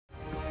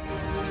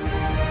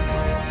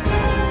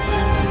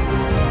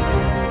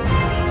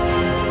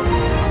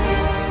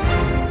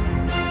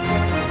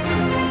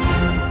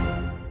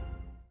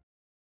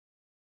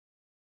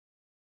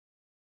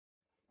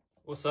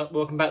What's up?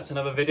 Welcome back to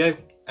another video,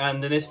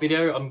 and in this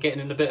video I'm getting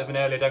in a bit of an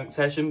early dunk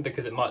session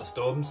because it might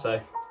storm, so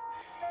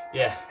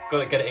yeah,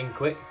 gotta get it in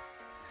quick.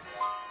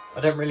 I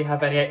don't really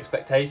have any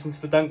expectations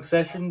for dunk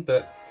session,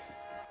 but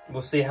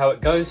we'll see how it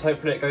goes.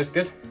 Hopefully it goes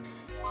good.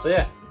 So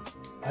yeah,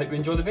 I hope you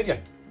enjoy the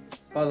video.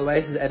 By the way,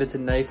 this is Editor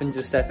Nathan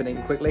just stepping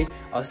in quickly.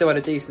 I still had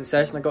a decent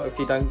session, I got a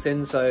few dunks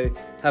in, so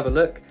have a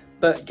look.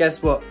 But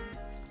guess what?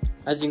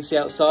 As you can see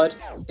outside,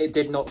 it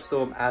did not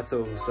storm at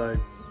all, so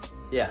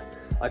yeah.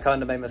 I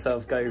kind of made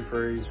myself go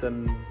through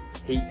some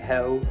heat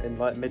hell in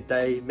like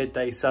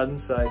midday sun,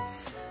 so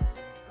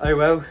oh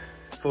well,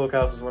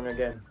 forecast was wrong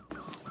again.